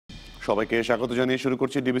সবাইকে স্বাগত জানিয়ে শুরু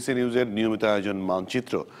করছি ডিবিসি নিউজের নিয়মিত আয়োজন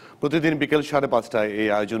মানচিত্র। প্রতিদিন বিকেল 5:30টায় এই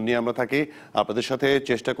আয়োজন নিয়ে আমরা থাকি, আপনাদের সাথে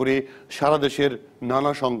চেষ্টা করি সারা দেশের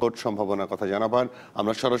নানা সংকট সম্ভাবনার কথা জানাবার।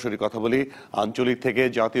 আমরা সরাসরি কথা বলি আঞ্চলিক থেকে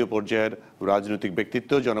জাতীয় পর্যায়ের রাজনৈতিক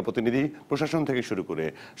ব্যক্তিত্ব, জনপ্রতিনিধি, প্রশাসন থেকে শুরু করে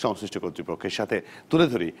সংশ্লিষ্ট কর্তৃপক্ষের সাথে তুলে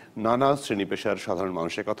ধরি নানা শ্রেণী পেশার সাধারণ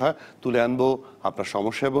মানুষের কথা, তুলে আনবো আপনার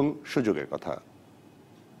সমস্যা এবং সুযোগের কথা।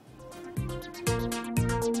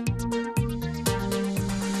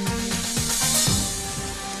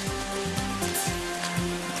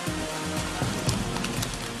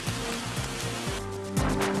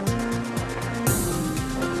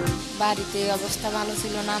 বাড়িতে অবস্থা ভালো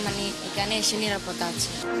ছিল না, মানে এখানে এসে নিরাপত্তা আছে।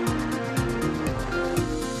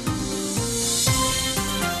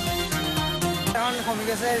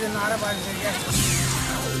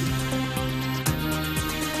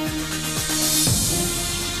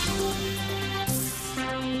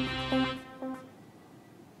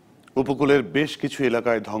 উপকূলের বেশ কিছু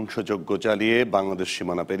এলাকায় ধ্বংসযজ্ঞ চালিয়ে বাংলাদেশ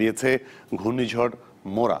সীমানা পেরিয়েছে ঘূর্ণিঝড়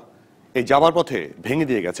মোরা। এই যাবার পথে ভেঙে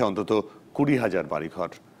দিয়ে গেছে অন্তত 20,000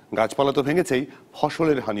 বাড়িঘর। গাছপালা তো ভেঙেছেই,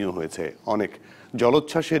 ফসলের হানিও হয়েছে অনেক।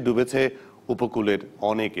 জলোচ্ছ্বাসে ডুবেছে উপকূলের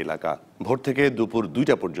অনেক এলাকা। ভোর থেকে দুপুর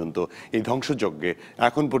 2টা পর্যন্ত এই ধ্বংসযজ্ঞে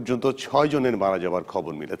এখন পর্যন্ত 6 জনের মারা যাওয়ার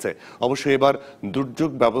খবর মিলেছে। অবশ্যই এবার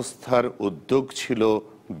দুর্যোগ ব্যবস্থার উদ্যোগ ছিল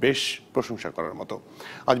বেশ প্রশংসা করার মতো।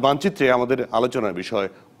 আজ মানচিত্রে আমাদের আলোচনার বিষয়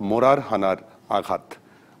মোরার হানার আঘাত,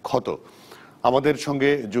 ক্ষত। আমাদের সঙ্গে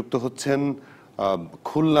যুক্ত হচ্ছেন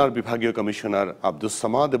খুলনার বিভাগীয় কমিশনার আব্দুস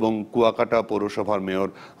সামাদ এবং কুয়াকাটা পৌরসভার মেয়র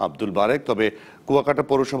আব্দুল বারেক। তবে কুয়াকাটা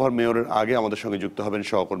পৌরসভার মেয়রের আগে আমাদের সঙ্গে যুক্ত হবেন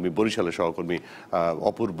সহকর্মী, বরিশালের সহকর্মী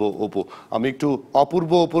অপূর্ব অপু। আমি একটু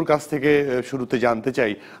অপূর্ব অপুর কাছ থেকে শুরুতে জানতে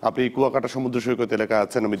চাই, আপনি কুয়াকাটা সমুদ্র সৈকত এলাকায়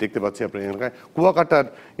আছেন, আমি দেখতে পাচ্ছি আপনার এলাকায়। কুয়াকাটার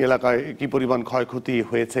এলাকায় কি পরিমাণ ক্ষয়ক্ষতি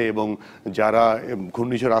হয়েছে এবং যারা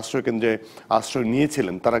ঘূর্ণিঝড় আশ্রয় কেন্দ্রে আশ্রয়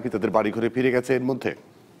নিয়েছিলেন তারা কি তাদের বাড়ি ঘরে ফিরে গেছে এর মধ্যে?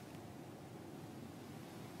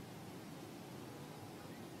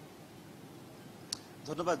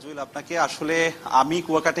 ধন্যবাদ জুয়েল আপনাকে। আসলে আমি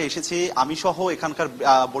কুয়াকাটা এসেছি, আমি সহ এখানকার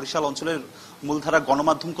বরিশাল অঞ্চলের মূলধারা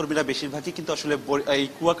গণমাধ্যম কর্মীরা বেশিরভাগই কিন্তু আসলে এই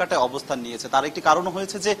কুয়াকাটায় অবস্থান নিয়েছে। তার একটি কারণ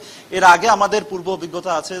হয়েছে যে এর আগে আমাদের পূর্ব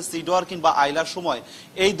অভিজ্ঞতা আছে, সিডোয়ার কিংবা আইলার সময়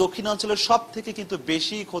এই দক্ষিণাঞ্চলের সব থেকে কিন্তু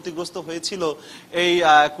বেশি ক্ষতিগ্রস্ত হয়েছিল এই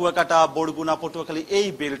কুয়াকাটা, বরগুনা, পটুয়াখালী এই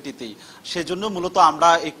বেলটিতেই। সেজন্য মূলত আমরা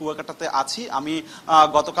এই কুয়াকাটাতে আছি। আমি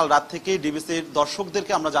গতকাল রাত থেকে ডিবিসির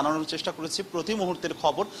দর্শকদেরকে আমরা জানানোর চেষ্টা করেছি প্রতি মুহূর্তের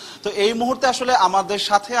খবর। তো এই মুহূর্তে আসলে আমাদের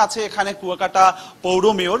সাথে আছে এখানে কুয়াকাটা পৌর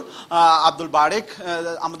মেয়র আব্দুল বারেক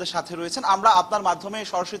আমাদের সাথে রয়েছেন। আমরা আপনার মাধ্যমে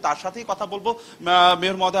সরাসরি তার সাথেই কথা বলবো।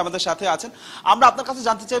 মেয়র মহোদয় আমাদের সাথে আছেন। আমরা আপনার কাছে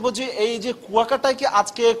জানতে চাইবো যে এই যে কুয়াকাটায় কি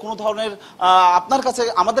আজকে কোনো ধরনের আপনার কাছে,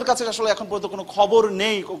 আমাদের কাছে আসলে এখন পর্যন্ত কোনো খবর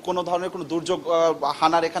নেই, কোনো ধরনের কোনো দুর্যোগ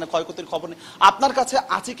হানার এখানে ক্ষয়ক্ষতির খবর নেই, আপনার কাছে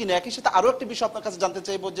আছে কিনা? একই সাথে আরো একটি বিষয় আপনার কাছে জানতে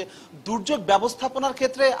চাইবো যে দুর্যোগ ব্যবস্থাপনার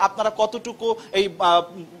ক্ষেত্রে আপনারা কতটুকু এই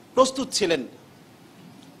প্রস্তুত ছিলেন?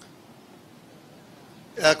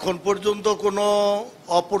 এখন পর্যন্ত কোনো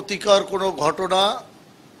অপ্রীতিকর কোনো ঘটনা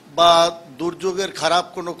বা দুর্যোগের খারাপ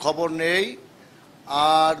কোনো খবর নেই।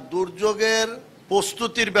 আর দুর্যোগের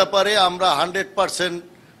প্রস্তুতির ব্যাপারে আমরা 100%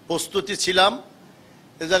 প্রস্তুতি ছিলাম।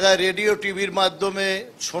 এ জায়গায় রেডিও টিভির মাধ্যমে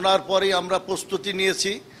শোনার পরেই আমরা প্রস্তুতি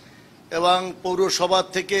নিয়েছি এবং পৌরসভা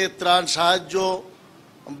থেকে ত্রাণ সাহায্য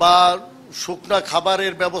বা শুকনা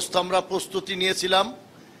খাবারের ব্যবস্থা আমরা প্রস্তুতি নিয়েছিলাম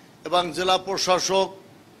এবং জেলা প্রশাসক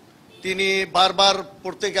তিনি বারবার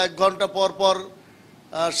প্রত্যেক 1 ঘন্টা পর পর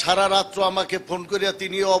সারা রাত্র আমাকে ফোন করিয়া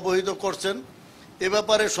তিনিও অবহিত করছেন। এ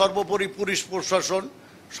ব্যাপারে সর্বোপরি পুলিশ প্রশাসন,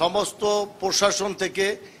 সমস্ত প্রশাসন থেকে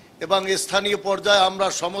এবং স্থানীয় পর্যায়ে আমরা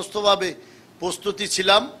সমস্তভাবে প্রস্তুতি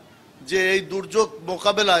ছিলাম যে এই দুর্যোগ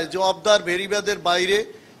মোকাবেলায় যে অবদার ভেরিবাদের বাইরে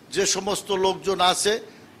যে সমস্ত লোকজন আছে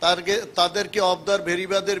তাদেরকে অবদার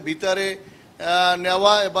ভেরিবাদের ভিতরে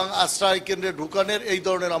নেওয়া এবং আশ্রয় কেন্দ্রে ঢুকানোর এই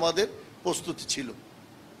ধরনের আমাদের প্রস্তুতি ছিল।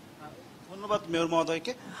 ধন্যবাদ মেয়র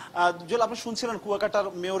মহোদয়কে। জুয়েল, আপনি শুনছিলেন কুয়াকাটার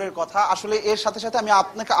মেয়রের কথা। আসলে এর সাথে সাথে আমি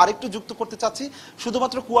আপনাকে আরেকটু যুক্ত করতে চাচ্ছি।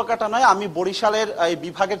 শুধুমাত্র কুয়াকাটা নয়, আমি বরিশালের এই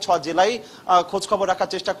বিভাগের 6 জেলায় খোঁজ খবর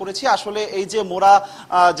রাখার চেষ্টা করেছি। আসলে এই যে মোরা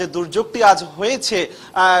যে দুর্যোগটি আজ হয়েছে,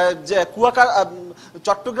 যে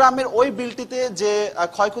চট্টগ্রামের ওই বিলটিতে যে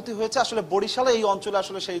ক্ষয়ক্ষতি হয়েছে, আসলে বরিশালে এই অঞ্চলে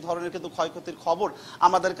আসলে সেই ধরনের কিন্তু ক্ষয়ক্ষতির খবর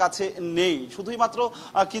আমাদের কাছে নেই। শুধুই মাত্র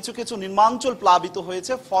কিছু কিছু নির্মাঞ্চল প্লাবিত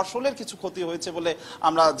হয়েছে, ফসলের কিছু ক্ষতি হয়েছে বলে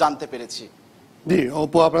আমরা জানতে পেরেছি। জি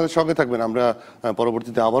অপু, আপনাদের সঙ্গে থাকবেন। আমরা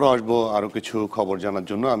পরবর্তীতে আবারও আসবো আরো কিছু খবর জানার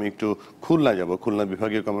জন্য। আমি একটু খুলনা যাব। খুলনা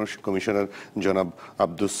বিভাগীয় কমিশনার জনাব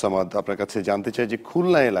আব্দুস সামাদ, আপনার কাছে জানতে চাই যে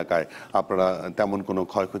খুলনা এলাকায় আপনারা তেমন কোনো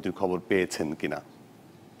ক্ষয়ক্ষতির খবর পেয়েছেন কিনা?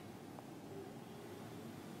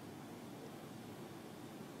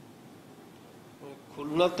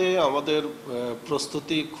 খুলনা খুলনাতে আমাদের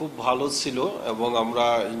প্রস্তুতি খুব ভালো ছিল এবং আমরা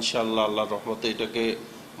ইনশাআল্লাহ আল্লাহর রহমতে এটাকে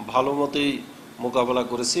ভালো মতোই মোকাবেলা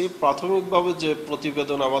করেছি। প্রাথমিকভাবে যে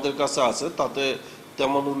প্রতিবেদন আমাদের কাছে আছে তাতে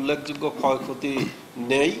তেমন উল্লেখযোগ্য ক্ষয়ক্ষতি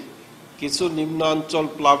নেই। কিছু নিম্নাঞ্চল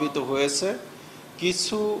প্লাবিত হয়েছে,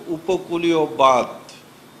 কিছু উপকূলীয় বাঁধ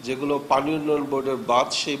যেগুলো পানি উন্নয়ন বোর্ডের বাঁধ,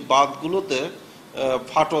 সেই বাঁধগুলোতে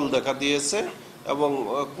ফাটল দেখা দিয়েছে এবং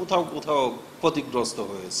কোথাও কোথাও ক্ষতিগ্রস্ত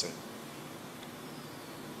হয়েছে।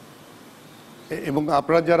 এবং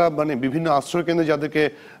আপনারা যারা মানে বিভিন্ন আশ্রয় কেন্দ্রে যাদেরকে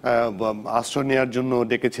আশ্রয় নেওয়ার জন্য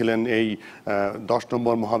ডেকেছিলেন এই 10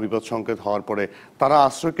 নম্বর মহাবিপদ সংকেত হওয়ার পরে, তারা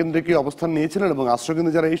আশ্রয় কেন্দ্রে কি অবস্থান নিয়েছিলেন? এবং আশ্রয়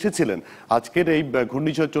কেন্দ্রে যারা এসেছিলেন আজকের এই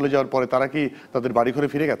ঘূর্ণিঝড় চলে যাওয়ার পরে তারা কি তাদের বাড়ি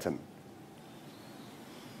ঘরে ফিরে গেছেন?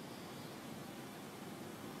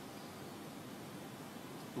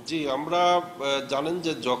 জি, আমরা জানেন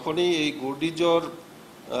যে যখনই এই ঘূর্ণিঝড়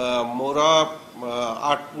মোরা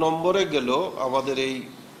 8 নম্বরে গেল আমাদের এই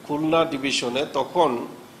খুলনা ডিভিশনে, তখন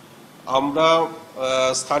আমরা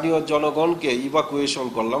স্থানীয় জনগণকে ইভাকুয়েশন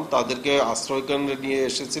করলাম, তাদেরকে আশ্রয় কেন্দ্রে নিয়ে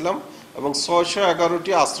এসেছিলাম এবং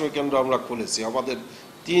 611টি আশ্রয় কেন্দ্র আমরা খুলেছি আমাদের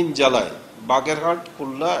 3 জেলায়, বাগেরহাট,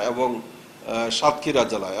 খুলনা এবং সাতক্ষীরা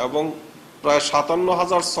জেলায়, এবং প্রায়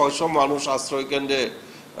 57,600 মানুষ আশ্রয় কেন্দ্রে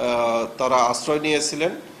তারা আশ্রয়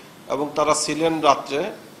নিয়েছিলেন এবং তারা ছিলেন রাত্রে।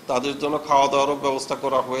 তাদের জন্য খাওয়া দাওয়ারও ব্যবস্থা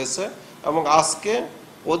করা হয়েছে এবং আজকে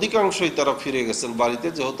অধিকাংশই তারা ফিরে গেছেন বাড়িতে,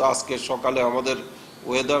 যেহেতু আজকে সকালে আমাদের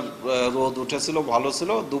ওয়েদার রোদ উঠেছিল, ভালো ছিল,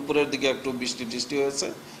 দুপুরের দিকে একটু বৃষ্টি টিষ্টি হয়েছে।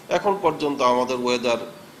 এখন পর্যন্ত আমাদের ওয়েদার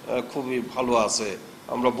খুবই ভালো আছে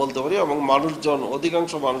আমরা বলতে পারি এবং মানুষজন,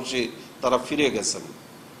 অধিকাংশ মানুষই তারা ফিরে গেছেন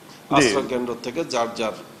আশ্রয় কেন্দ্র থেকে যার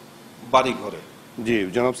যার বাড়ি ঘরে। জি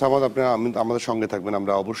জনাব সামাদ, আপনি আমাদের সঙ্গে থাকবেন,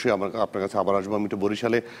 আমরা অবশ্যই আপনার কাছে আবার আসবো। আমি একটু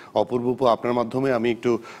বরিশালে অপূর্ব আপনার মাধ্যমে আমি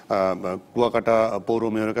একটু কুয়াকাটা পৌর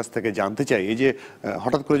মেয়রের কাছ থেকে জানতে চাই, এই যে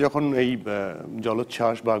হঠাৎ করে যখন এই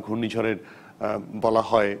জলোচ্ছ্বাস বা ঘূর্ণিঝড়ের বলা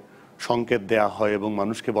হয়, সংকেত দেয়া হয় এবং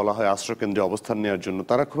মানুষকে বলা হয় আশ্রয় কেন্দ্রে অবস্থান নেওয়ার জন্য,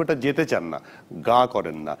 তারা খুব একটা যেতে চান না, গা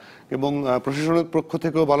করেন না। এবং প্রশাসনের পক্ষ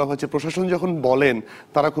থেকেও বলা হয়েছে প্রশাসন যখন বলেন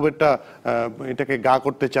তারা খুব একটা এটাকে গা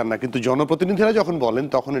করতে চান না, কিন্তু জনপ্রতিনিধিরা যখন বলেন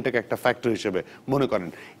তখন এটাকে একটা ফ্যাক্টর হিসেবে মনে করেন।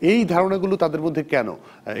 এই ধারণাগুলো তাদের মধ্যে কেন,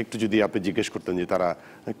 একটু যদি আপনি জিজ্ঞেস করতেন যে তারা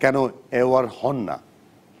কেন অ্যাওয়ার হন না?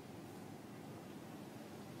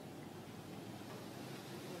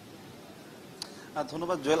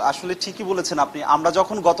 ধন্যবাদ জুয়েল, আসলে ঠিকই বলেছেন আপনি। আমরা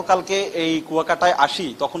যখন গতকালকে এই কুয়াকাটায় আসি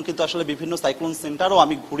তখন কিন্তু আসলে বিভিন্ন সাইক্লোন সেন্টারও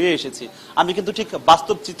আমি ঘুরে এসেছি, আমি কিন্তু ঠিক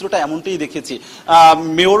বাস্তব চিত্রটা এমনটাই দেখেছি।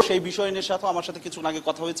 মেয়র সেই বিষয় নিয়ে সাথে আমার সাথে কিছুক্ষণ আগে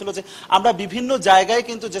কথা হয়েছিল যে আমরা বিভিন্ন জায়গায়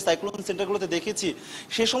কিন্তু যে সাইক্লোন সেন্টারগুলোতে দেখেছি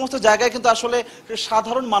সেই সমস্ত জায়গায় কিন্তু আসলে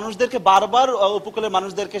সাধারণ মানুষদেরকে বারবার, উপকূলের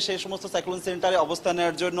মানুষদেরকে সেই সমস্ত সাইক্লোন সেন্টারে অবস্থান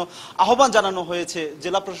নেওয়ার জন্য আহ্বান জানানো হয়েছে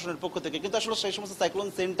জেলা প্রশাসনের পক্ষ থেকে, কিন্তু আসলে সেই সমস্ত সাইক্লোন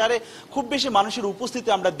সেন্টারে খুব বেশি মানুষের উপস্থিতি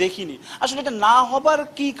আমরা দেখিনি। আসলে এটা না হবার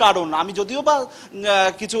কি কারণ? আমি যদিও বা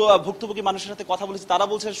কিছু ভুক্তভোগী মানুষের সাথে কথা বলেছি, তারা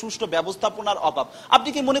বলছে সুষ্ঠু ব্যবস্থাপনার অভাব। আপনি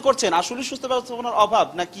কি মনে করছেন আসলে সুষ্ঠু ব্যবস্থাপনার অভাব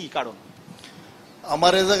না কি কারণ?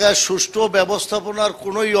 আমার এ জায়গায় সুষ্ঠু ব্যবস্থাপনার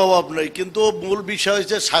কোনোই অভাব নেই, কিন্তু মূল বিষয়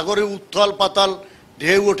হচ্ছে সাগরে উত্তাল পাতাল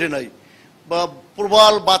ঢেউ ওঠে নাই বা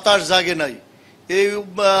প্রবল বাতাস জাগে নাই।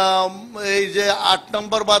 এই যে 8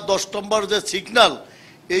 নম্বর বা 10 নম্বর যে সিগন্যাল,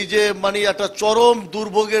 এই যে মানে একটা চরম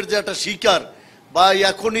দুর্ভোগের যে একটা শিকার বা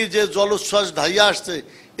এখনই যে জলোচ্ছ্বাস ঢাইয়া আসছে,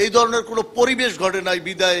 এই ধরনের কোনো পরিবেশ ঘটে নাই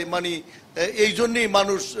বিদায় মানে এই জন্যই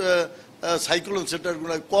মানুষ সাইক্লোন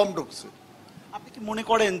সেন্টারগুলো কম ঢুকছে। আপনি কি মনে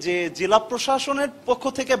করেন যে জেলা প্রশাসনের পক্ষ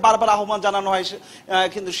থেকে বারবার আহ্বান জানানো হয়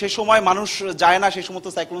কিন্তু সে সময় মানুষ যায় না সেই সমস্ত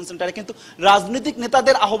সাইক্লোন সেন্টারে, কিন্তু রাজনৈতিক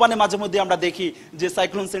নেতাদের আহ্বানে মাঝে মধ্যে আমরা দেখি যে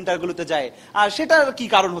সাইক্লোন সেন্টারগুলোতে যায়, আর সেটার কি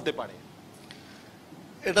কারণ হতে পারে?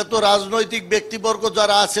 এটা তো রাজনৈতিক ব্যক্তিবর্গ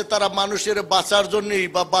যারা আছে তারা মানুষের বাঁচার জন্যই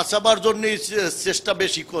বা বাঁচাবার জন্যই চেষ্টা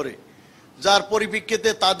বেশি করে, যার পরিপ্রেক্ষিতে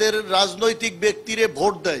তাদের রাজনৈতিক ব্যক্তিরে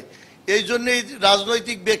ভোট দেয়। এই জন্যই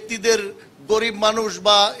রাজনৈতিক ব্যক্তিদের গরিব মানুষ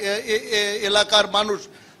বা এলাকার মানুষ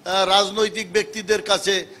রাজনৈতিক ব্যক্তিদের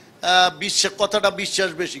কাছে কথাটা বিশ্বাস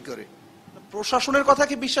বেশি করে। প্রশাসনের কথা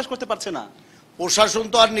কি বিশ্বাস করতে পারছে না? প্রশাসন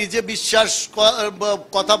তো আর নিজে বিশ্বাস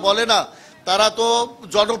কথা বলে না, তারা তো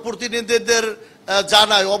জনপ্রতিনিধিদের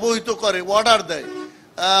জানায়, অবহিত করে, অর্ডার দেয়,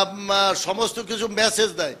 সমস্ত কিছু মেসেজ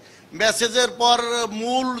দেয়। মেসেজের পর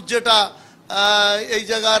মূল যেটা এই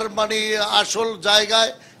জায়গার মানে আসল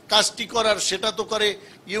জায়গায় কাজটি করার সেটা তো করে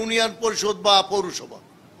ইউনিয়ন পরিষদ বা পৌরসভা।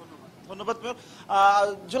 ধন্যবাদ মেয়র।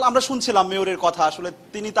 আমরা শুনছিলাম মেয়রের কথা, আসলে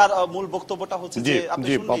তিনি তার মূল বক্তব্যটা হচ্ছে যে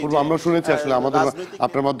আমরা শুনেছি আসলে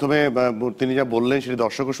আপনার মাধ্যমে তিনি যা বললেন সেটা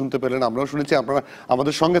দর্শকও শুনতে পেলেন, আমরাও শুনেছি। আপনারা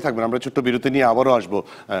আমাদের সঙ্গে থাকবেন, আমরা ছোট্ট বিরতি নিয়ে আবারও আসবো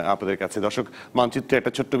আপনাদের কাছে। দর্শক, মানচিত্রে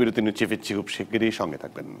একটা ছোট্ট বিরতি নিয়ে ফিরছি, খুব শিগগিরই সঙ্গে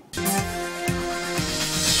থাকবেন।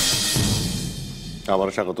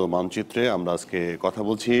 আবার স্বাগত মানচিত্রে। আমরা আজকে কথা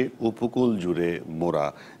বলছি উপকূল জুড়ে মোরা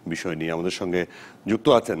বিষয় নিয়ে। আমাদের সঙ্গে যুক্ত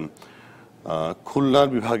আছেন খুলনার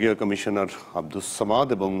বিভাগীয় কমিশনার আব্দুস সামাদ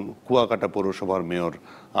এবং কুয়াকাটা পৌরসভার মেয়র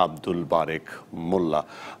আব্দুল বারেক মোল্লা।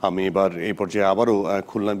 আমি এবার এই পর্যায়ে আবারও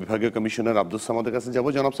খুলনা বিভাগীয় কমিশনার আব্দুস সামাদের কাছে যাব।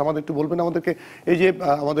 জনাব সামাদ, একটু বলবেন আমাদেরকে, এই যে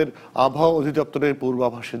আমাদের আবহাওয়া অধিদপ্তরের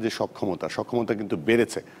পূর্বাভাসের যে সক্ষমতা কিন্তু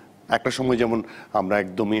বেড়েছে। একটা সময় যেমন আমরা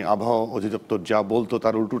একদমই আবহাওয়া অধিদপ্তর যা বলতো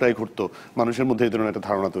তার উল্টোটাই ঘটতো, মানুষের মধ্যে এই ধরনের একটা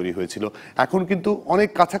ধারণা তৈরি হয়েছিল। এখন কিন্তু অনেক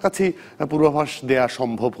কাছাকাছি পূর্বাভাস দেয়া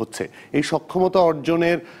সম্ভব হচ্ছে। এই সক্ষমতা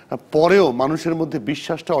অর্জনের পরেও মানুষের মধ্যে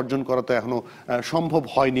বিশ্বাসটা অর্জন করা তো এখনো সম্ভব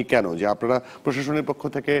হয়নি কেন? যে আপনারা প্রশাসনের পক্ষ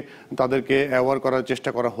থেকে তাদেরকে অ্যাওয়ার করার চেষ্টা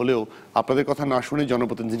করা হলেও আপনাদের কথা না শুনে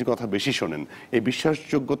জনপ্রতিনিধির কথা বেশি শোনেন। এই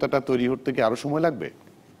বিশ্বাসযোগ্যতাটা তৈরি করতে কি আরো সময় লাগবে?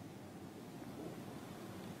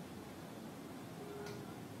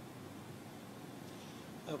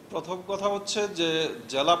 প্রথম কথা হচ্ছে যে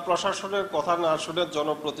জেলা প্রশাসনের কথা না শুনে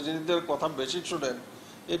জনপ্রতিনিধিদের কথা বেশি শুনেন,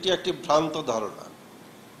 এটি একটি ভ্রান্ত ধারণা।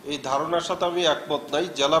 এই ধারণার সাথে আমি একমত নাই।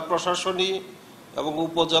 জেলা প্রশাসনই এবং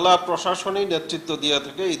উপজেলা প্রশাসনই নেতৃত্ব দিয়ে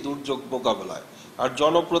থাকে এই দুর্যোগ মোকাবেলায়, আর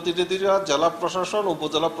জনপ্রতিনিধিরা জেলা প্রশাসন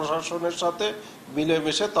উপজেলা প্রশাসনের সাথে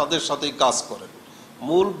মিলেমিশে তাদের সাথেই কাজ করেন।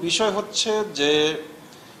 মূল বিষয় হচ্ছে যে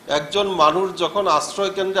একজন মানুষ যখন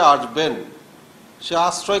আশ্রয় কেন্দ্রে আসবেন, সে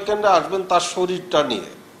আশ্রয় কেন্দ্রে আসবেন তার শরীরটা নিয়ে,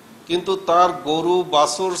 কিন্তু তার গরু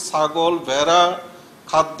বাছুর ছাগল ভেড়া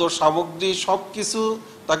খাদ্য সামগ্রী সব কিছু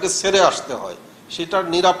তাকে ছেড়ে আসতে হয়। সেটার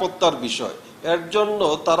নিরাপত্তার বিষয়। এর জন্য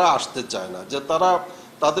তারা আসতে চায় না যে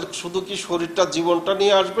তাদের শুধু কি শরীরটা জীবনটা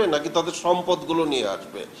নিয়ে আসবে নাকি তাদের সম্পদগুলো নিয়ে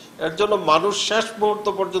আসবে। এর জন্য মানুষ শেষ মুহূর্ত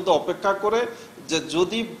পর্যন্ত অপেক্ষা করে যে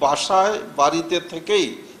যদি বাসায় বাড়িতে থেকেই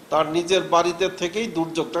তার নিজের বাড়িতে থেকেই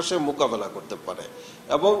দুর্যোগটা সে মোকাবেলা করতে পারে।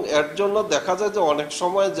 এবং এর জন্য দেখা যায় যে অনেক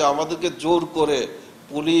সময় যে আমাদেরকে জোর করে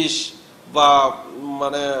পুলিশ বা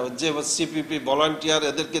যে সিপিপি ভলান্টিয়ার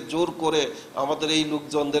এদেরকে জোর করে আমাদের এই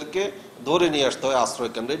লোকজনদেরকে ধরে নিয়ে আসতে হয়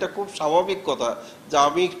আশ্রয় কেন্দ্রে। এটা খুব স্বাভাবিক কথা যে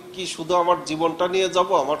আমি কি শুধু আমার জীবনটা নিয়ে যাব,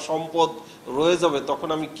 আমার সম্পদ রয়ে যাবে, তখন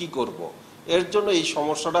আমি কি করব। এর জন্য এই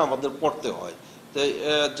সমস্যাটা আমাদের পড়তে হয়। তো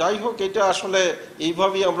যাই হোক, এটা আসলে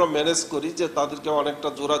এইভাবেই আমরা ম্যানেজ করি যে তাদেরকে অনেকটা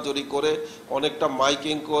জোরাজোরি করে, অনেকটা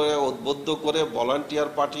মাইকিং করে, উদ্বুদ্ধ করে,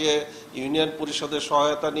 ভলান্টিয়ার পাঠিয়ে, ইউনিয়ন পরিষদের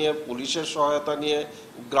সহায়তা নিয়ে, পুলিশের সহায়তা নিয়ে,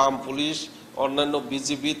 গ্রাম পুলিশ, অন্যান্য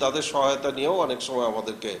বিজিবি তাদের সহায়তা নিয়েও অনেক সময়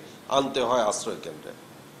আমাদেরকে আনতে হয় আশ্রয় কেন্দ্রে।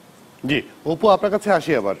 জি অপু, আপনার কাছে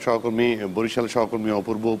আসি আবার। সহকর্মী বরিশাল সহকর্মী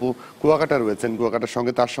অপূর্ব অপু কুয়াকাটা রয়েছেন, কুয়াকাটার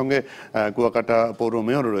সঙ্গে তার সঙ্গে কুয়াকাটা পৌর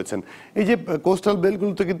মেয়র রয়েছেন। এই যে কোস্টাল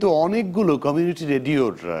বেলগুলোতে কিন্তু অনেকগুলো কমিউনিটি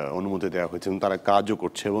রেডিওর অনুমতি দেওয়া হয়েছে এবং তারা কাজও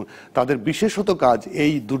করছে, এবং তাদের বিশেষত কাজ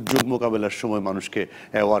এই দুর্যোগ মোকাবেলার সময় মানুষকে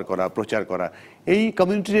অ্যাওয়ার করা, প্রচার করা। এই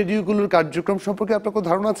কমিউনিটি রেডিওগুলোর কার্যক্রম সম্পর্কে আপনার কোনো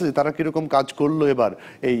ধারণা আছে যে তারা কিরকম কাজ করলো এবার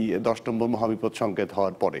এই 10 নম্বর মহাবিপদ সংকেত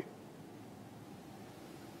হওয়ার পরে?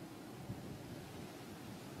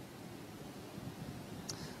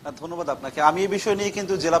 ধন্যবাদ আপনাকে। আমি এই বিষয় নিয়ে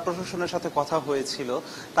কিন্তু জেলা প্রশাসনের সাথে কথা হয়েছিল।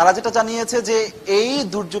 তারা যেটা জানিয়েছে যে এই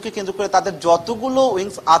দুর্যোগকে কেন্দ্র করে তাদের যতগুলো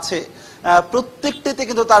উইংস আছে প্রত্যেকটিতে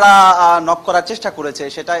কিন্তু তারা নক করার চেষ্টা করেছে।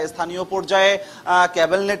 সেটা স্থানীয় পর্যায়ে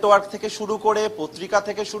কেবল নেটওয়ার্ক থেকে শুরু করে, পত্রিকা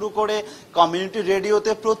থেকে শুরু করে, কমিউনিটি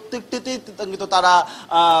রেডিওতে প্রত্যেকটিতেই কিন্তু তারা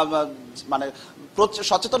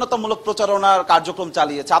সচেতনতামূলক প্রচারণার কার্যক্রম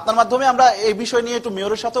চালিয়েছে। আপনার মাধ্যমে আমরা এই বিষয় নিয়ে একটু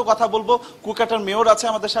মেয়রের সাথেও কথা বলবো। কুয়াকাটার মেয়র আছে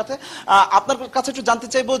আমাদের সাথে। আপনার কাছে একটু জানতে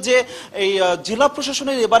চাইবো যে এই জেলা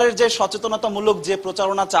প্রশাসনের এবারের যে সচেতনতামূলক যে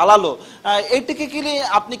প্রচারণা চালালো, এইটিকে কি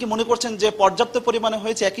আপনি কি মনে করছেন যে পর্যাপ্ত পরিমাণে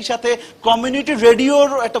হয়েছে? একই সাথে কমিউনিটি রেডিওর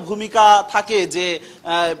একটা ভূমিকা থাকে যে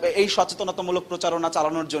এই সচেতনতামূলক প্রচারণা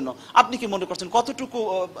চালানোর জন্য, আপনি কি মনে করছেন কতটুকু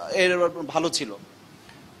এর ভালো ছিল?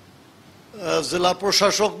 জেলা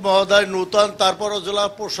প্রশাসক মহোদয় নূতন, তারপরও জেলা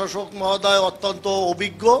প্রশাসক মহোদয় অত্যন্ত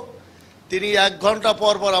অভিজ্ঞ। তিনি 1 ঘন্টা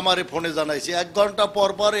পর পর আমার ফোনে জানাইছে, 1 ঘন্টা পর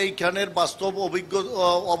পর এইখানের বাস্তব অভিজ্ঞ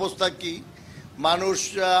অবস্থা কি, মানুষ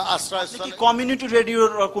আশ্রয়স্থলে। কমিউনিটি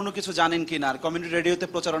রেডিওর কোনো কিছু জানেন কিনা, আর কমিউনিটি রেডিওতে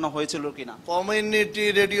প্রচারণা হয়েছিল কিনা? কমিউনিটি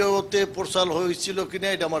রেডিওতে প্রচার হয়েছিল কিনা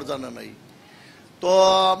এটা আমার জানা নাই। তো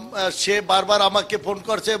সে বারবার আমাকে ফোন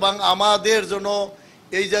করছে এবং আমাদের জন্য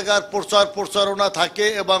এই জায়গার প্রচারণা থাকে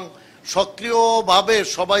এবং সক্রিয়ভাবে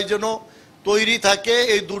সবাই যেন তৈরি থাকে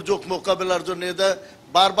এই দুর্যোগ মোকাবেলার জন্য।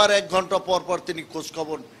 বারবার 1 ঘন্টা পর পর তিনি খোঁজ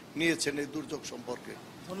খবর নিয়েছেন এই দুর্যোগ সম্পর্কে।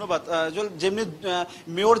 ধন্যবাদ। যেমনি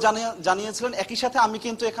মেয়র জানিয়েছিলেন, একই সাথে আমি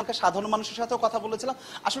কিন্তু এখানকার সাধারণ মানুষের সাথেও কথা বলেছিলাম।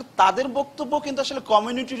 আসলে তাদের বক্তব্য কিন্তু আসলে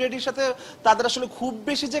কমিউনিটি রেডিওর সাথে তাদের আসলে খুব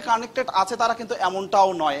বেশি যে কানেক্টেড আছে তারা কিন্তু এমনটাও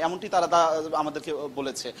নয়, এমনটি তারা আমাদেরকে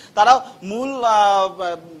বলেছে। তারা মূল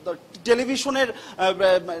টেলিভিশনের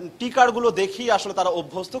টিকারগুলো দেখি আসলে তারা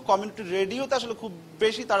অভ্যস্ত। কমিউনিটি রেডিওতে আসলে খুব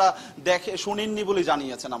বেশি তারা দেখে শোনেননি বলে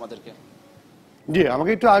জানিয়েছেন আমাদেরকে। জি,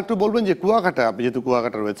 আমাকে একটু আরেকটু বলবেন যে কুয়াকাটা, আপনি যেহেতু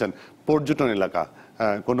কুয়াকাটা রয়েছেন, পর্যটন এলাকা,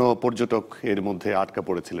 কোনো পর্যটক এর মধ্যে আটকা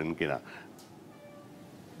পড়েছিলেন কিনা?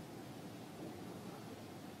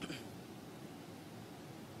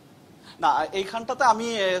 না, এইখানটাতে আমি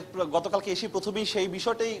গতকালকে এসে প্রথমেই সেই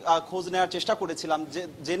বিষয়টাই খোঁজ নেওয়ার চেষ্টা করেছিলাম, যে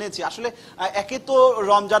জেনেছি আসলে একে তো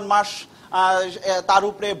রমজান মাস, তার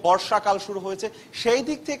উপরে বর্ষাকাল শুরু হয়েছে, সেই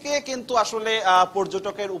দিক থেকে কিন্তু আসলে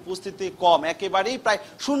পর্যটকের উপস্থিতি কম, একেবারেই প্রায়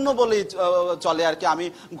শূন্য বলেই চলে আর কি। আমি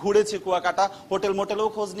ঘুরেছি কুয়াকাটা, হোটেল মোটেলেও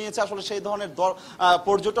খোঁজ নিয়েছে, আসলে সেই ধরনের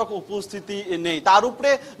পর্যটক উপস্থিতি নেই। তার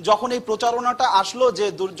উপরে যখন এই প্রচারণাটা আসলো যে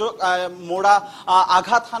দুর্যোগ মোরা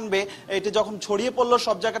আঘাত হানবে, এটি যখন ছড়িয়ে পড়লো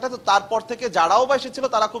সব জায়গাটা, তো তারপর থেকে যারাও বা এসেছিল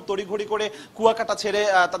তারা খুব তড়িঘড়ি করে কুয়াকাটা ছেড়ে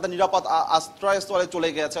তাদের নিরাপদ আশ্রয়স্থলে চলে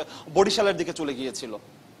গিয়েছে, বরিশালের দিকে চলে গিয়েছিল।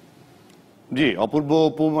 জি, অপূর্ব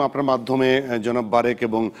অপু, আপনার মাধ্যমে জনাব বারেক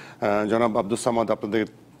এবং জনাব আব্দুস সামাদ, আপনাদের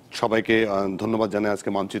সবাইকে ধন্যবাদ জানাই আজকে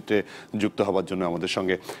মানচিত্রে যুক্ত হওয়ার জন্য আমাদের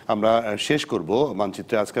সঙ্গে। আমরা শেষ করব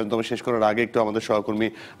মানচিত্রে আজকে, তবে শেষ করার আগে একটু আমাদের সহকর্মী,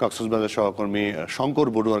 কক্সবাজার সহকর্মী শঙ্কর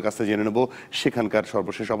বড়ুয়ার কাছে জেনে নেব সেখানকার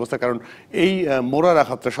সর্বশেষ অবস্থা, কারণ এই মোরার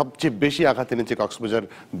আঘাতটা সবচেয়ে বেশি আঘাত এনেছে কক্সবাজার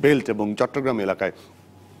বেল্ট এবং চট্টগ্রাম এলাকায়।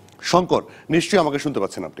 শঙ্কর, নিশ্চয়ই আমাকে শুনতে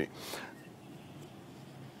পাচ্ছেন আপনি?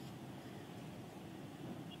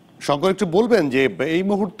 শঙ্কর, একটু বলবেন যে এই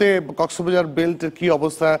মুহূর্তে কক্সবাজার বেল্টের কি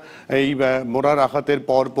অবস্থা? এই মোরার আঘাতের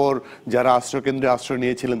পর পর যারা আশ্রয়কেন্দ্রে আশ্রয়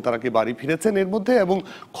নিয়েছিলেন তারা কি বাড়ি ফিরেছেন এর মধ্যে, এবং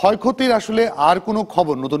ক্ষয়ক্ষতির আসলে আর কোনো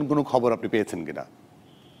খবর, নতুন কোনো খবর আপনি পেয়েছেন কিনা?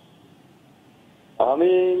 আমি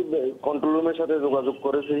কন্ট্রোল রুমের সাথে যোগাযোগ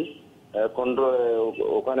করেছি।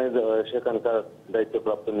 ওখানে সেখানকার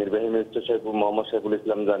দায়িত্বপ্রাপ্ত নির্বাহী ম্যাজিস্ট্রেট মোহাম্মদ সাইফুল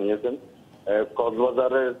ইসলাম জানিয়েছেন,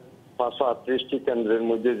 কক্সবাজারের 538টি কেন্দ্রের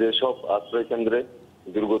মধ্যে যেসব আশ্রয় কেন্দ্রে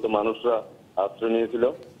দুর্গত মানুষরা আশ্রয় নিয়েছিল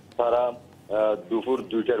তারা দুপুর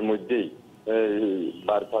 2টার মধ্যেই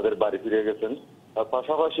তাদের বাড়ি ফিরে গেছেন।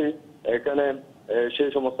 পাশাপাশি এখানে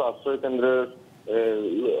সেই সমস্ত আশ্রয় কেন্দ্রের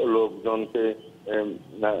লোকজনকে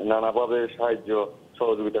নানাভাবে সাহায্য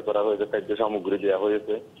সহযোগিতা করা হয়েছে, খাদ্য সামগ্রী দেওয়া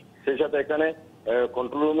হয়েছে। সেই সাথে এখানে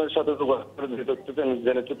কন্ট্রোল রুমের সাথে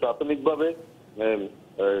জেনেছি প্রাথমিকভাবে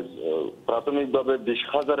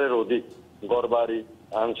 20,000-এর অধিক ঘরবাড়ি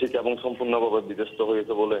আংশিক এবং সম্পূর্ণভাবে বিধ্বস্ত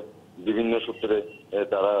হয়েছে বলে বিভিন্ন সূত্রে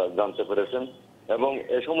তারা জানতে পেরেছেন, এবং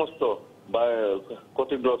এ সমস্ত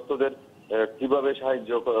ক্ষতিগ্রস্তদের কিভাবে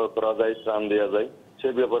সাহায্য করা যায়, ত্রাণ দেওয়া যায়, সে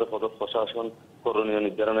ব্যাপারে প্রশাসন করণীয়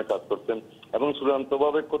নির্ধারণে কাজ করছেন, এবং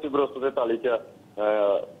চূড়ান্তভাবে ক্ষতিগ্রস্তদের তালিকা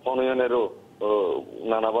প্রণয়নেরও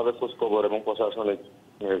নানাভাবে খোঁজখবর এবং প্রশাসনিক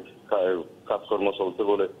কাজকর্ম চলছে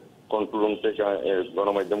বলে কন্ট্রোল রুম থেকে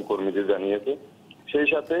গণমাধ্যম কর্মীদের জানিয়েছে। সেই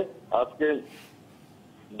সাথে আজকে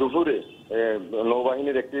দুপুরে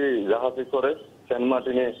নৌবাহিনীর একটি জাহাজে করে সেন্ট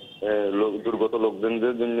মার্টিনে দুর্গত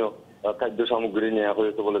লোকজনদের জন্য খাদ্য সামগ্রী নেওয়া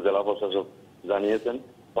হয়েছে বলে জেলা প্রশাসক জানিয়েছেন।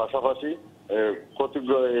 পাশাপাশি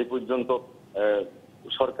এই পর্যন্ত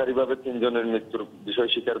সরকারিভাবে 3 জনের মৃত্যুর বিষয়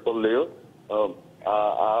স্বীকার করলেও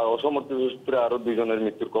অসমর্থ সূত্রে আরো 2 জনের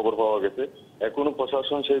মৃত্যুর খবর পাওয়া গেছে। এখনো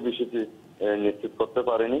প্রশাসন সেই বিষয়টি নিশ্চিত করতে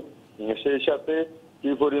পারেনি। সেই সাথে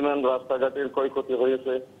কি পরিমাণ রাস্তাঘাটের ক্ষয়ক্ষতি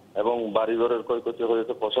হয়েছে এবং বাড়িঘরের ক্ষয়ক্ষতি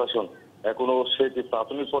হয়েছে প্রশাসন এখনো সেটি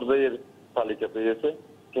প্রাথমিক পর্যায়ের তালিকা পেয়েছে,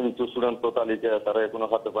 কিন্তু চূড়ান্ত তালিকা তারা এখনো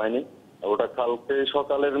হাতে পায়নি। ওটা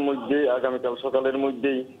আগামীকাল সকালের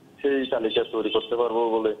মধ্যেই সেই তালিকা তৈরি করতে পারবো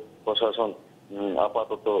বলে প্রশাসন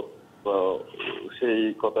আপাতত সেই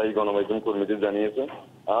কথাই গণমাধ্যম কর্মীদের জানিয়েছে।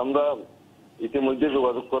 আমরা ইতিমধ্যে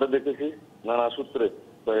যোগাযোগ করে দেখেছি নানা সূত্রে,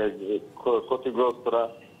 ক্ষতিগ্রস্তরা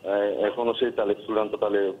এখনো সেই চূড়ান্ত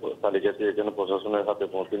তালিকাটি এখানে প্রশাসনের হাতে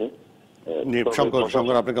পৌঁছেনি।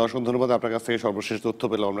 শঙ্কর, আপনাকে অসংখ্য ধন্যবাদ। আপনার কাছ থেকে সর্বশেষ তথ্য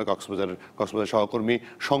পেলাম আমরা। কক্সবাজার সহকর্মী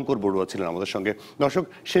শঙ্কর বড়ুয়া ছিলেন আমাদের সঙ্গে। দর্শক,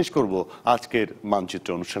 শেষ করব আজকের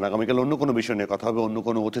মানচিত্র অনুষ্ঠান। আগামীকাল অন্য কোনো বিষয় নিয়ে কথা হবে, অন্য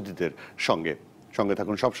কোনো অতিথিদের সঙ্গে। সঙ্গে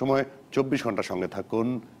থাকুন সবসময়, 24 ঘন্টা সঙ্গে থাকুন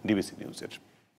ডিবিসি নিউজের।